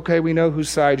 like, oh, okay, we know whose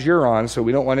side you're on, so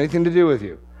we don't want anything to do with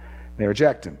you. And they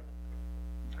reject him.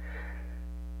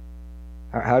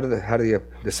 How do the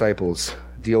disciples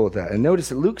deal with that? And notice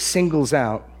that Luke singles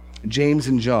out James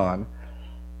and John.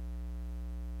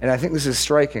 And I think this is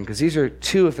striking because these are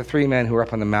two of the 3 men who were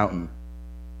up on the mountain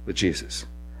with Jesus.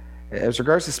 As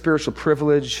regards to spiritual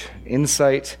privilege,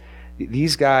 insight,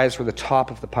 these guys were the top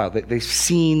of the pile. They've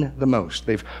seen the most.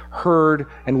 They've heard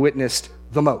and witnessed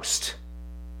the most.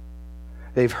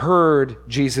 They've heard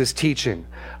Jesus teaching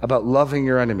about loving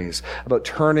your enemies, about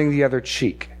turning the other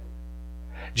cheek.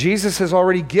 Jesus has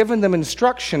already given them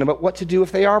instruction about what to do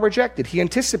if they are rejected. He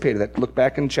anticipated that. Look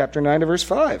back in chapter 9 to verse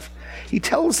 5. He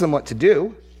tells them what to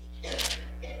do.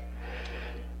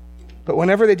 But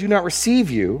whenever they do not receive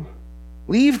you,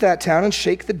 leave that town and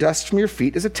shake the dust from your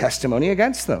feet as a testimony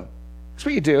against them. That's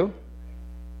what you do.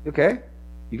 Okay?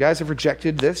 You guys have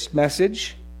rejected this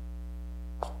message.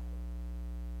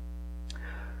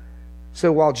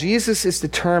 So while Jesus is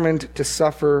determined to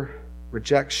suffer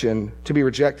rejection, to be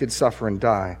rejected, suffer, and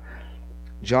die,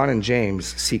 John and James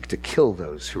seek to kill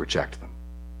those who reject them.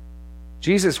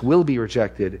 Jesus will be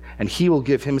rejected, and he will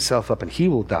give himself up, and he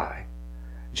will die.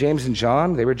 James and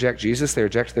John, they reject Jesus, they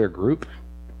reject their group.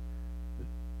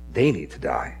 They need to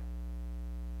die.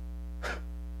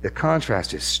 The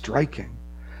contrast is striking.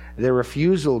 Their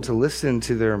refusal to listen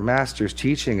to their master's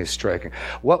teaching is striking.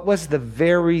 What was the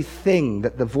very thing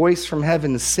that the voice from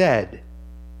heaven said?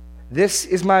 This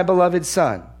is my beloved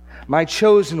Son, my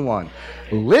chosen one.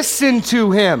 Listen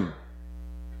to him.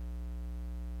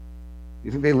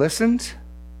 You think they listened?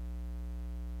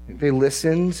 They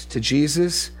listened to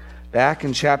Jesus back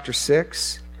in chapter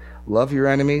 6. Love your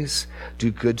enemies,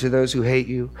 do good to those who hate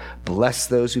you, bless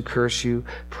those who curse you,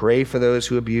 pray for those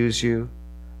who abuse you.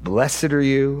 Blessed are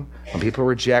you when people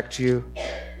reject you.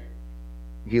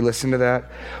 You listen to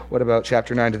that? What about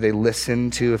chapter 9? Did they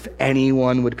listen to, if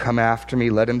anyone would come after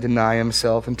me, let him deny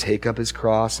himself and take up his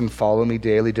cross and follow me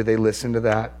daily? Did they listen to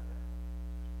that?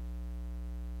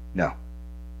 No.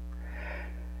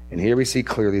 And here we see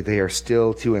clearly they are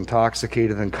still too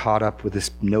intoxicated and caught up with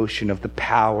this notion of the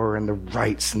power and the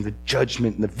rights and the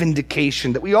judgment and the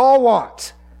vindication that we all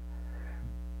want.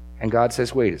 And God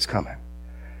says, wait, it's coming.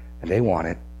 And they want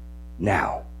it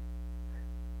now.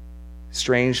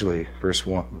 Strangely,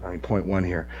 point 1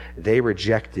 here, they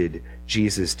rejected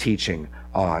Jesus' teaching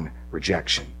on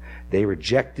rejection. They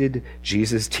rejected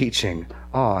Jesus' teaching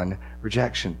on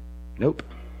rejection. Nope.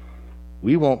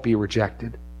 We won't be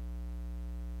rejected.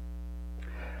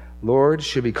 Lord,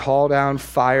 should we call down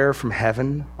fire from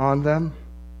heaven on them?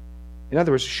 In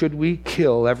other words, should we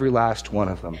kill every last one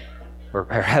of them? Or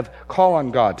call on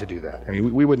God to do that? I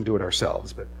mean, we wouldn't do it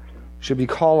ourselves, but should we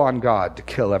call on God to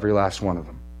kill every last one of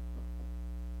them?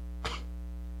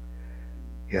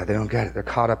 Yeah, they don't get it. They're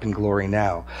caught up in glory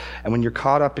now. And when you're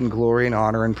caught up in glory and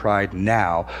honor and pride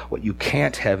now, what you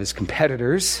can't have is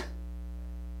competitors.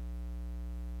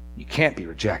 You can't be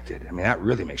rejected. I mean, that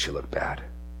really makes you look bad.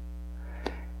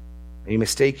 And you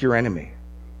mistake your enemy.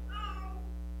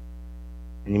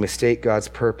 And you mistake God's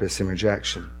purpose in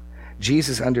rejection.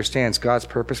 Jesus understands God's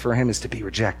purpose for him is to be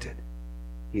rejected.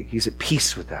 He's at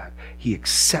peace with that. He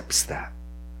accepts that.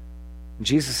 And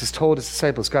Jesus has told his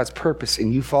disciples, God's purpose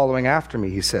in you following after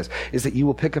me, he says, is that you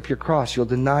will pick up your cross. You'll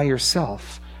deny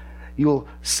yourself. You will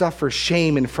suffer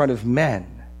shame in front of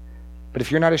men. But if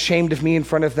you're not ashamed of me in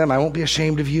front of them, I won't be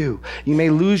ashamed of you. You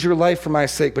may lose your life for my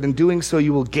sake, but in doing so,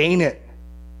 you will gain it.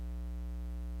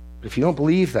 But if you don't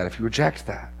believe that, if you reject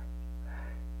that,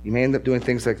 you may end up doing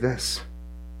things like this.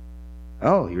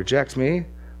 Oh, you reject me?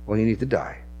 Well, you need to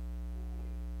die.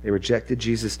 They rejected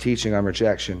Jesus' teaching on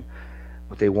rejection.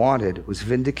 What they wanted was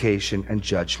vindication and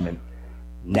judgment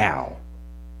now.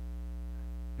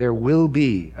 There will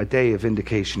be a day of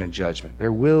vindication and judgment.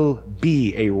 There will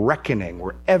be a reckoning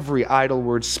where every idle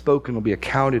word spoken will be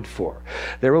accounted for.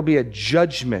 There will be a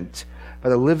judgment by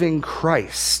the living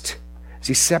Christ as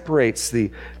he separates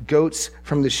the goats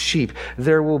from the sheep.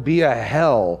 There will be a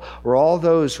hell where all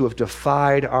those who have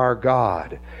defied our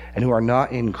God and who are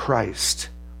not in Christ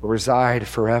will reside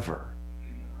forever.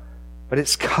 But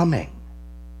it's coming.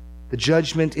 The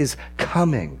judgment is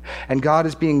coming, and God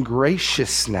is being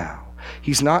gracious now.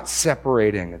 He's not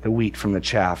separating the wheat from the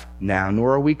chaff now,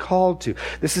 nor are we called to.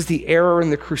 This is the error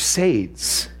in the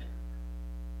Crusades,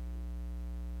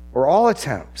 or all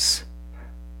attempts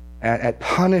at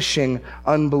punishing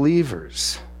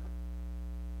unbelievers,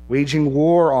 waging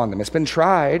war on them. It's been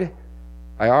tried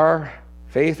by our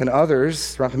faith and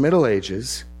others throughout the Middle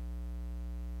Ages.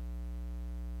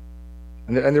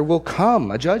 And there will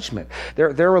come a judgment.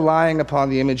 They're relying upon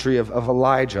the imagery of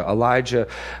Elijah. Elijah,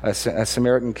 a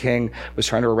Samaritan king, was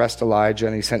trying to arrest Elijah,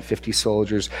 and he sent 50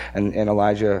 soldiers, and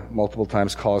Elijah multiple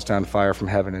times calls down fire from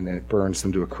heaven, and it burns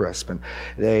them to a crisp. And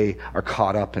they are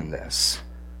caught up in this.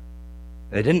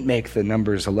 They didn't make the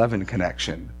Numbers 11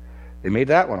 connection. They made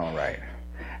that one all right.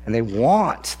 And they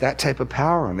want that type of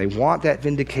power, and they want that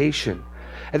vindication.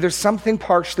 And there's something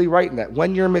partially right in that.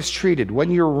 When you're mistreated,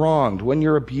 when you're wronged, when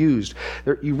you're abused,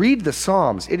 you read the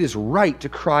Psalms, it is right to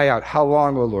cry out, how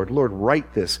long, O Lord? Lord,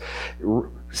 right this.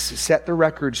 Set the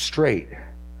record straight.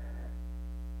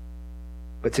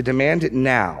 But to demand it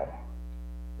now,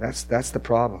 that's the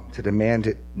problem, to demand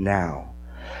it now.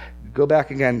 Go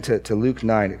back again to Luke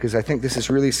 9, because I think this is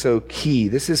really so key.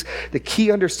 This is the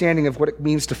key understanding of what it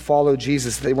means to follow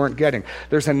Jesus that they weren't getting.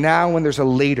 There's a now and there's a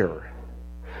later.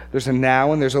 There's a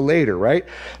now and there's a later, right?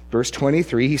 Verse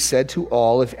 23, he said to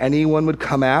all, if anyone would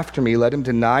come after me, let him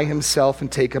deny himself and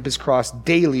take up his cross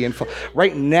daily and follow.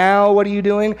 Right now, what are you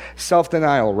doing?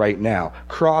 Self-denial right now.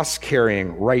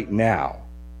 Cross-carrying right now.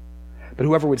 But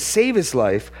whoever would save his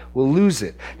life will lose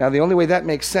it. Now, the only way that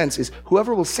makes sense is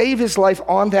whoever will save his life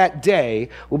on that day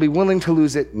will be willing to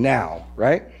lose it now,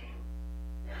 right?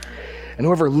 And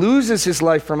whoever loses his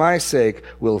life for my sake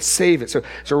will save it. So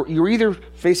you're either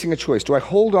facing a choice. Do I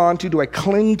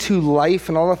cling to life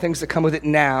and all the things that come with it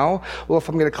now? Well, if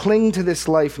I'm going to cling to this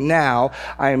life now,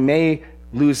 I may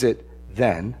lose it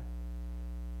then.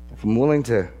 If I'm willing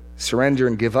to surrender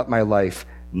and give up my life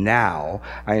now,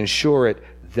 I ensure it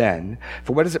then.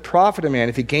 For what does it profit a man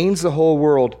if he gains the whole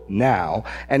world now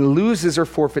and loses or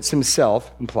forfeits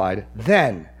himself, implied,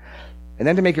 then? And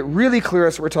then to make it really clear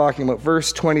as we're talking about,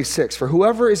 verse 26, for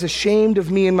whoever is ashamed of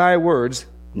me and my words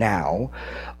now,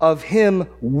 of him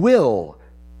will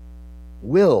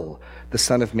the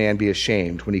Son of Man be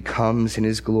ashamed when he comes in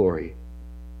his glory,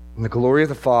 in the glory of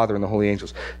the Father and the holy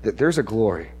angels. That there's a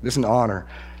glory, there's an honor,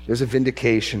 there's a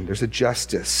vindication, there's a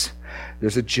justice,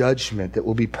 there's a judgment that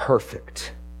will be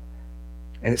perfect.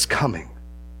 And it's coming.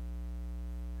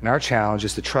 And our challenge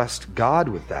is to trust God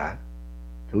with that,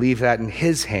 to leave that in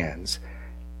his hands,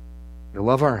 to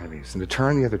love our enemies and to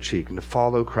turn the other cheek and to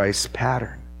follow Christ's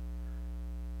pattern.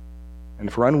 And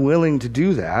if we're unwilling to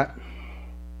do that,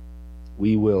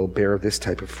 we will bear this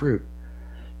type of fruit.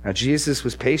 Now, Jesus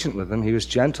was patient with them. He was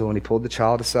gentle when he pulled the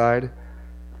child aside.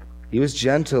 He was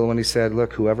gentle when he said,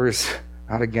 look, whoever is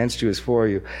not against you is for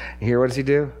you. And here, what does he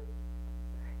do?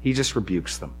 He just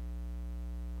rebukes them.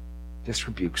 Just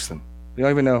rebukes them. We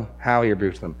don't even know how he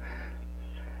rebuked them.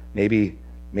 Maybe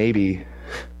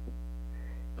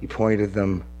he pointed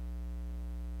them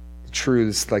to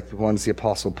truths like the ones the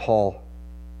Apostle Paul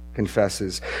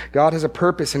confesses. God has a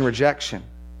purpose in rejection.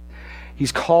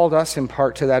 He's called us in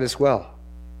part to that as well.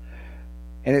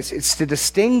 And it's to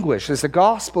distinguish. As the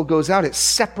gospel goes out, it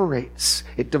separates,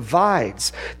 it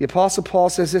divides. The Apostle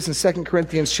Paul says this in 2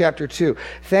 Corinthians chapter 2.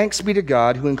 Thanks be to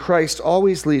God, who in Christ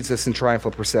always leads us in triumphal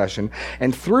procession,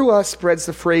 and through us spreads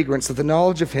the fragrance of the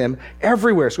knowledge of him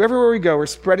everywhere. So everywhere we go, we're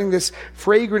spreading this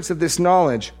fragrance of this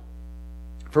knowledge.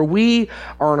 For we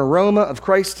are an aroma of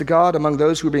Christ to God among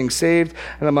those who are being saved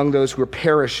and among those who are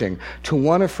perishing. To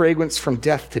one a fragrance from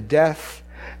death to death,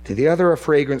 to the other a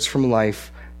fragrance from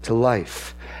life to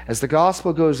life. As the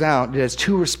gospel goes out, it has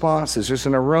two responses. There's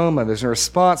an aroma, there's a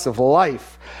response of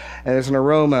life, and there's an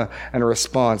aroma and a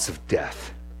response of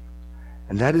death.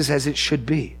 And that is as it should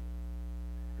be.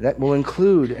 That will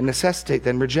include and necessitate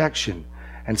then rejection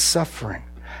and suffering.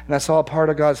 And that's all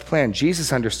part of God's plan.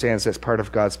 Jesus understands that's part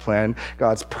of God's plan,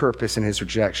 God's purpose in his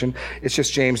rejection. It's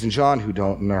just James and John who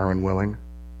don't and are unwilling.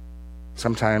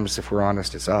 Sometimes, if we're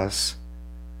honest, it's us.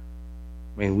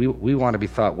 I mean, we want to be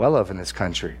thought well of in this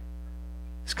country.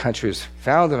 This country is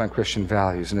founded on Christian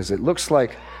values, and as it looks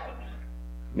like,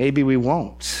 maybe we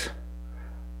won't.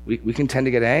 We can tend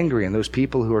to get angry, and those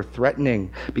people who are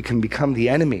threatening can become the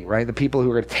enemy, right? The people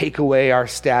who are going to take away our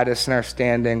status and our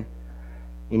standing.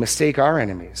 We mistake our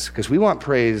enemies, because we want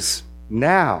praise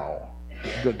now,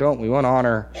 don't we? We want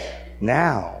honor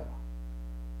now.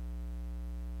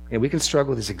 And we can struggle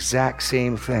with these exact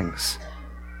same things.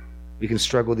 We can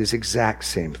struggle with these exact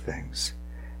same things.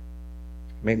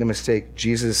 Make no mistake,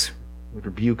 Jesus would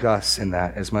rebuke us in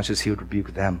that as much as he would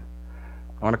rebuke them.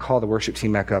 I want to call the worship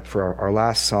team back up for our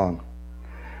last song.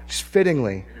 Just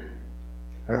fittingly,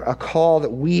 a call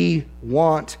that we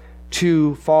want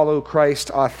to follow Christ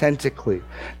authentically,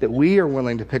 that we are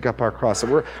willing to pick up our cross.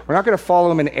 That we're not going to follow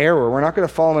him in error. We're not going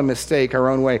to follow him in mistake our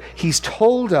own way. He's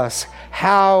told us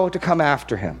how to come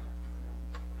after him.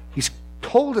 He's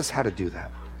told us how to do that.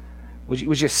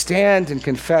 Would you stand and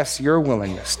confess your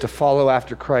willingness to follow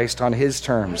after Christ on his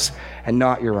terms and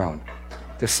not your own?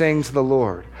 To sing to the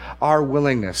Lord our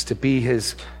willingness to be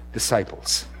his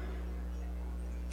disciples.